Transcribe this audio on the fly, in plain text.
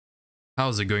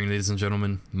How's it going, ladies and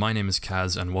gentlemen? My name is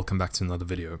Kaz and welcome back to another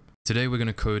video. Today we're going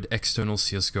to code external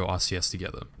CSGO RCS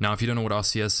together. Now if you don't know what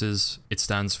RCS is, it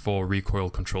stands for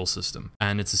Recoil Control System,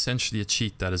 and it's essentially a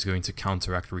cheat that is going to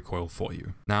counteract recoil for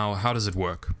you. Now how does it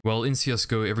work? Well, in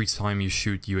CSGO every time you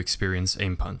shoot you experience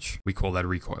aim punch. We call that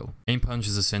recoil. Aim punch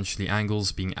is essentially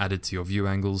angles being added to your view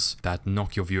angles that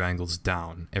knock your view angles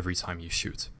down every time you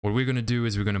shoot. What we're going to do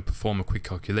is we're going to perform a quick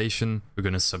calculation, we're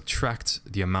going to subtract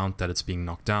the amount that it's being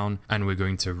knocked down, and we're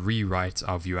going to rewrite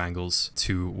our view angles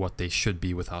to what they should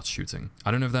be without shooting.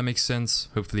 I don't know if that makes sense,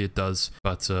 hopefully it does,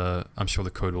 but I'm sure the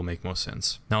code will make more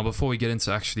sense. Now before we get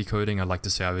into actually coding, I'd like to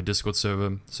say I have a Discord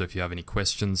server, so if you have any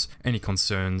questions, any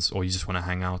concerns, or you just want to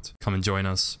hang out, come and join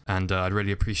us, and I'd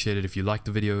really appreciate it if you liked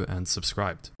the video and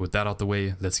subscribed. With that out the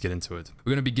way, let's get into it.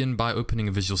 We're going to begin by opening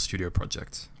a Visual Studio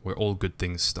project, where all good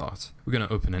things start. We're going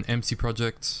to open an empty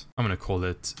project, I'm going to call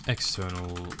it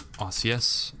external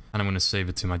RCS, and I'm going to save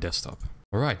it to my desktop.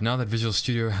 Alright, now that Visual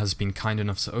Studio has been kind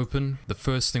enough to open, the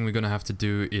first thing we're going to have to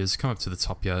do is come up to the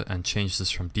top here and change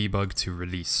this from debug to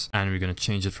release. And we're going to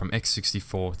change it from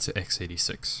x64 to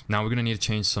x86. Now we're going to need to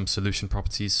change some solution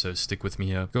properties, so stick with me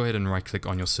here. Go ahead and right click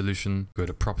on your solution, go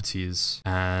to properties,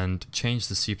 and change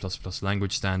the C++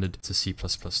 language standard to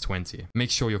C++20.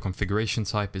 Make sure your configuration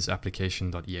type is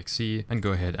application.exe and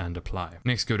go ahead and apply.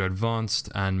 Next go to advanced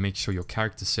and make sure your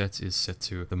character set is set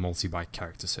to the multi-byte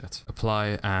character set.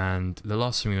 Apply, and the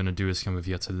last thing we're going to do is come over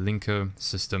here to linker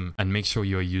system and make sure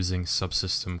you're using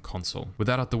subsystem console. With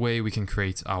that out the way, we can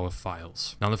create our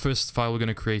files. Now the first file we're going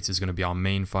to create is going to be our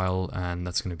main file, and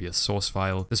that's going to be a source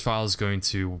file. This file is going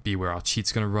to be where our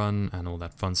cheat's going to run and all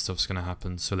that fun stuff's going to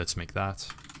happen, so let's make that.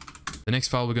 The next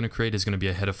file we're going to create is going to be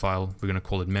a header file. We're going to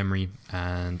call it memory,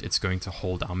 and it's going to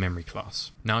hold our memory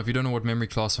class. Now, if you don't know what memory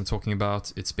class I'm talking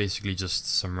about, it's basically just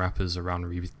some wrappers around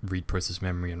read process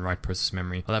memory and write process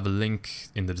memory. I'll have a link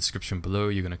in the description below.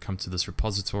 You're going to come to this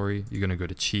repository. You're going to go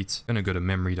to cheat, you're going to go to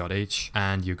memory.h,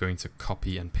 and you're going to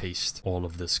copy and paste all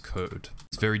of this code.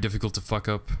 It's very difficult to fuck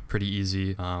up, pretty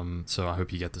easy, so I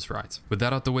hope you get this right. With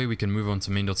that out the way, we can move on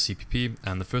to main.cpp,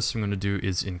 and the first thing I'm going to do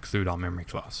is include our memory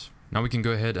class. Now we can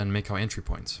go ahead and make our entry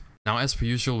point. Now as per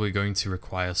usual, we're going to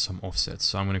require some offsets.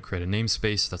 So I'm going to create a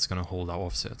namespace that's going to hold our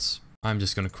offsets. I'm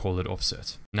just going to call it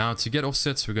offset. Now to get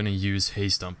offsets, we're going to use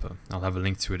Haze Dumper. I'll have a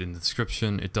link to it in the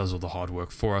description. It does all the hard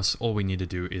work for us. All we need to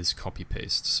do is copy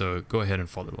paste. So go ahead and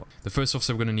follow along. The first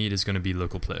offset we're going to need is going to be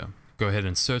local player. Go ahead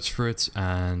and search for it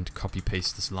and copy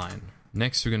paste this line.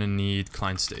 Next, we're going to need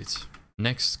client state.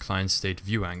 Next, client state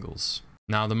view angles.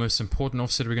 Now the most important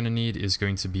offset we're going to need is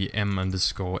going to be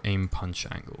m_aim punch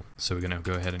angle. So we're going to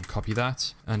go ahead and copy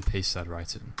that and paste that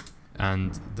right in.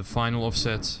 And the final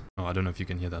offset, oh, I don't know if you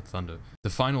can hear that thunder. The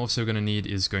final offset we're going to need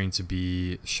is going to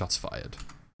be shots fired.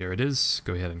 Here it is.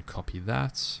 Go ahead and copy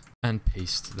that and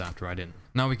paste that right in.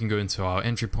 Now we can go into our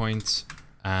entry point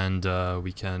and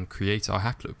we can create our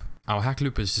hack loop. Our hack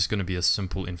loop is just going to be a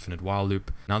simple infinite while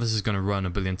loop. Now this is going to run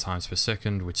 1 billion times per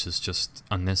second, which is just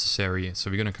unnecessary. So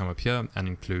we're going to come up here and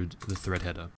include the thread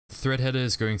header. The thread header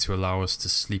is going to allow us to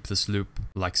sleep this loop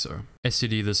like so.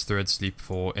 STD this thread sleep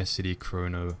for STD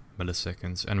chrono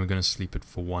milliseconds, and we're going to sleep it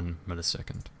for 1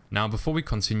 millisecond. Now before we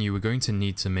continue, we're going to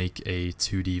need to make a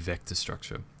 2D vector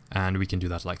structure. And we can do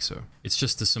that like so. It's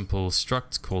just a simple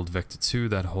struct called vector2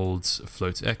 that holds a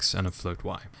float x and a float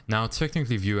y. Now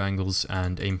technically view angles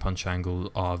and aim punch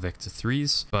angle are vector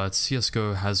 3s, but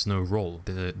CSGO has no role.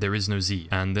 There is no z,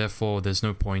 and therefore there's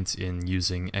no point in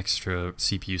using extra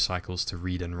CPU cycles to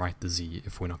read and write the z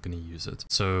if we're not going to use it.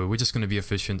 So we're just going to be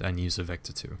efficient and use a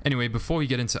vector2. Anyway, before we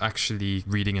get into actually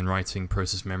reading and writing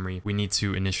process memory, we need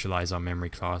to initialize our memory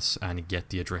class and get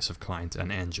the address of client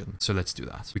and engine. So let's do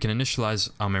that. We can initialize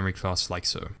our memory class like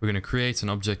so. We're going to create an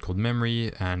object called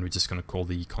memory, and we're just going to call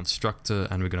the constructor,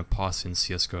 and we're going to pass in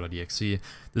csgo.exe. This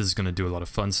is going to do a lot of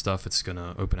fun stuff. It's going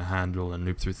to open a handle and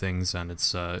loop through things, and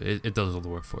it does all the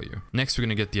work for you. Next, we're going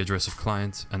to get the address of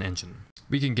client and engine.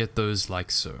 We can get those like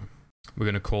so. We're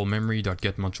going to call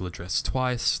memory.getModule_address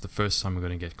twice. The first time we're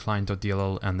going to get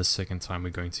client.dll, and the second time we're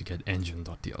going to get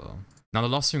engine.dll. Now the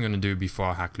last thing we're going to do before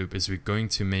our hack loop is we're going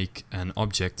to make an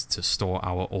object to store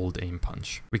our old aim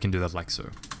punch. We can do that like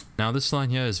so. Now this line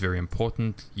here is very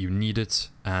important, you need it,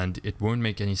 and it won't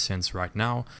make any sense right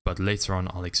now, but later on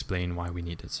I'll explain why we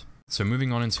need it. So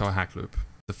moving on into our hack loop.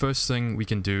 The first thing we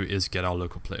can do is get our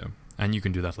local player. And you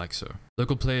can do that like so.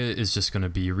 Local player is just going to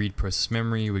be read process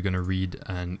memory. We're going to read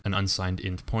an unsigned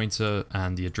int pointer,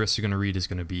 and the address you're going to read is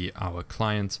going to be our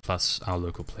client plus our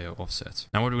local player offset.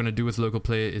 Now what we're going to do with local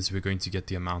player is we're going to get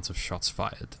the amount of shots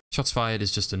fired. Shots fired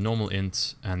is just a normal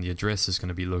int, and the address is going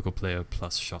to be local player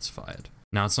plus shots fired.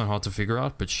 Now it's not hard to figure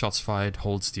out, but shots fired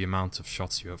holds the amount of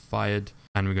shots you have fired,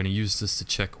 and we're going to use this to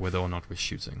check whether or not we're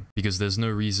shooting, because there's no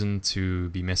reason to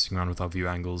be messing around with our view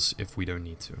angles if we don't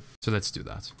need to. So let's do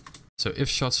that. So if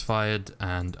shots fired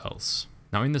and else.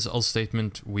 Now in this else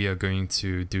statement, we are going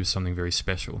to do something very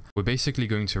special. We're basically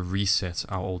going to reset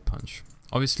our old punch.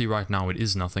 Obviously right now it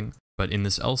is nothing, but in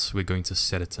this else, we're going to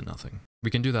set it to nothing.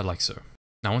 We can do that like so.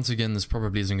 Now once again, this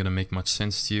probably isn't going to make much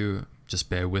sense to you, just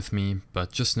bear with me,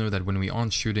 but just know that when we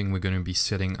aren't shooting, we're going to be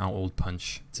setting our old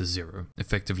punch to 0,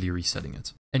 effectively resetting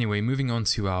it. Anyway, moving on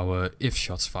to our if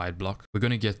shots fired block, we're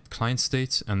going to get client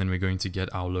state, and then we're going to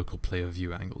get our local player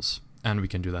view angles. And we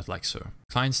can do that like so.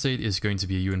 Client state is going to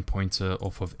be a UN pointer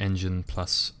off of engine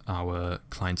plus our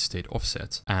client state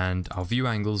offset. And our view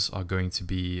angles are going to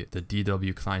be the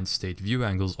DW client state view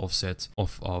angles offset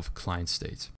off of client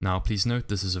state. Now, please note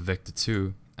this is a vector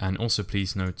 2. And also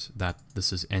please note that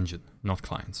this is engine, not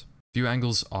client. View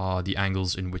angles are the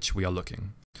angles in which we are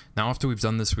looking. Now, after we've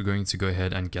done this, we're going to go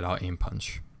ahead and get our aim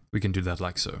punch. We can do that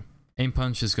like so. Aim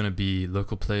punch is going to be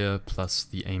local player plus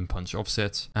the aim punch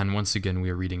offset, and once again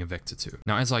we are reading a vector 2.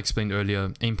 Now as I explained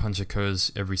earlier, aim punch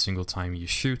occurs every single time you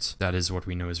shoot. That is what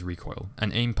we know as recoil,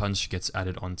 and aim punch gets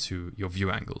added onto your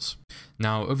view angles.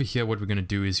 Now over here what we're going to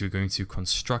do is we're going to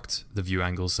construct the view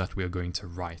angles that we are going to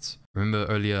write. Remember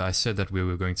earlier I said that we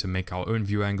were going to make our own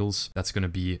view angles. That's going to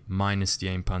be minus the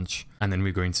aim punch, and then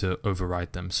we're going to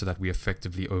override them so that we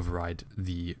effectively override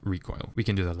the recoil. We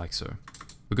can do that like so.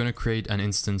 We're going to create an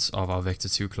instance of our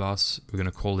vector2 class. We're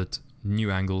going to call it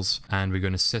new angles, and we're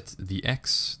going to set the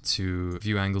x to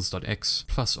viewangles.x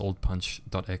plus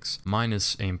oldpunch.x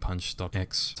minus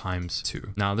aimpunch.x times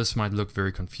 2. Now this might look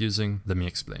very confusing. Let me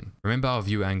explain. Remember, our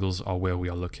view angles are where we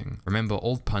are looking. Remember,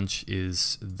 old punch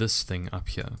is this thing up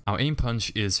here. Our aim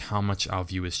punch is how much our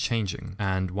view is changing,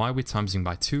 and why we're timesing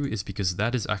by 2 is because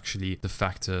that is actually the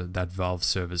factor that Valve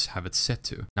servers have it set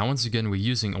to. Now once again, we're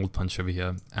using old punch over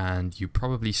here, and you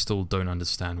probably still don't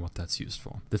understand what that's used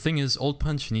for. The thing is, old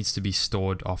punch needs to be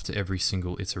stored after every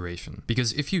single iteration,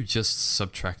 because if you just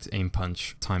subtract aim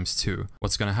punch times 2,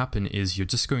 what's going to happen is you're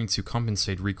just going to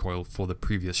compensate recoil for the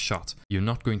previous shot. You're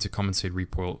not going to compensate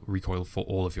recoil for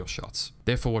all of your shots.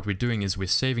 Therefore, what we're doing is we're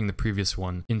saving the previous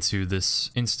one into this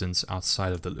instance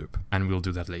outside of the loop, and we'll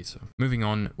do that later. Moving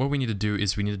on, what we need to do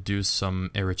is we need to do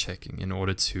some error checking in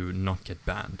order to not get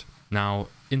banned. Now,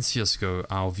 in CSGO,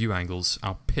 our view angles,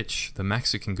 our pitch, the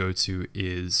max it can go to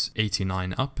is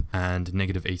 89 up and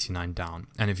negative 89 down.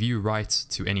 And if you write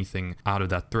to anything out of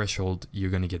that threshold, you're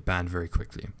going to get banned very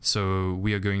quickly. So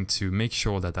we are going to make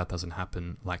sure that that doesn't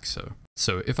happen like so.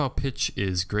 So if our pitch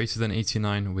is greater than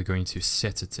 89, we're going to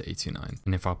set it to 89.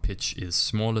 And if our pitch is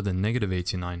smaller than negative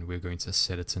 89, we're going to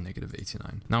set it to negative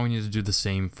 89. Now we need to do the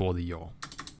same for the yaw.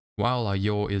 While our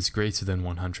yaw is greater than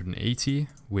 180,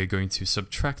 we're going to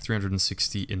subtract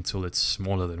 360 until it's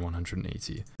smaller than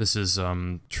 180. This is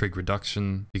trig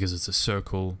reduction because it's a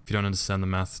circle. If you don't understand the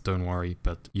math, don't worry,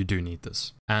 but you do need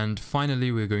this. And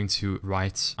finally, we're going to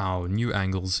write our new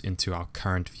angles into our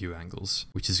current view angles,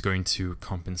 which is going to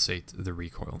compensate the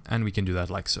recoil. And we can do that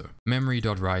like so.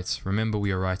 Memory.write, remember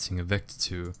we are writing a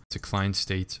vector2 to client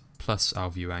state plus our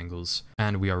view angles,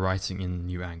 and we are writing in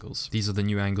new angles. These are the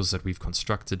new angles that we've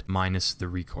constructed minus the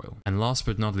recoil. And last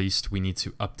but not least, we need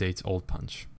to update old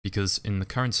punch, because in the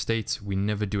current state, we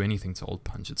never do anything to old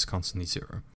punch. It's constantly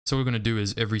 0. So what we're going to do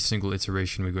is every single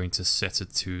iteration, we're going to set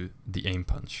it to the aim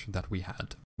punch that we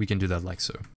had. We can do that like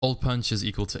so. Old punch is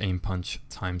equal to aim punch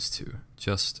times 2,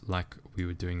 just like we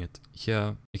were doing it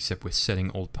here, except we're setting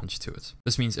old punch to it.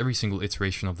 This means every single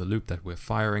iteration of the loop that we're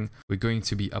firing, we're going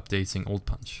to be updating old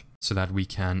punch so that we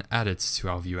can add it to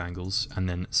our view angles and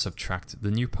then subtract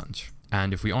the new punch.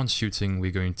 And if we aren't shooting,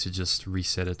 we're going to just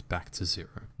reset it back to 0.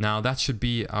 Now that should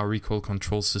be our recoil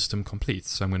control system complete.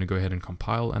 So I'm going to go ahead and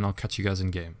compile, and I'll catch you guys in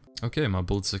game. Okay, my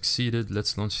build succeeded.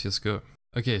 Let's launch CSGO.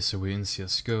 Okay, so we're in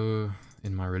CSGO.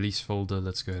 In my release folder,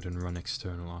 let's go ahead and run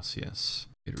external RCS.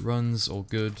 It runs, all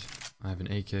good. I have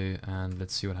an AK, and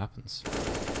let's see what happens.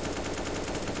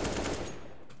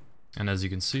 And as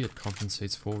you can see, it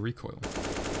compensates for recoil.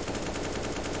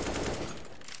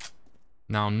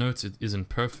 Now note it isn't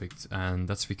perfect, and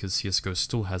that's because CSGO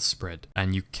still has spread,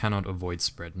 and you cannot avoid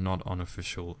spread, not on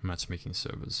official matchmaking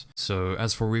servers. So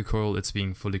as for recoil, it's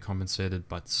being fully compensated,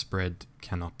 but spread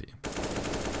cannot be.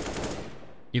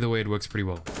 Either way, it works pretty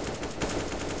well.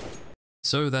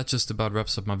 So that just about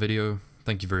wraps up my video.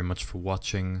 Thank you very much for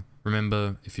watching.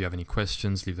 Remember, if you have any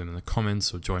questions, leave them in the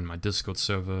comments or join my Discord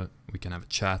server. We can have a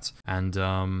chat, and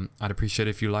I'd appreciate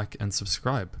it if you like and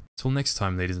subscribe. Till next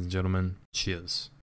time, ladies and gentlemen, cheers.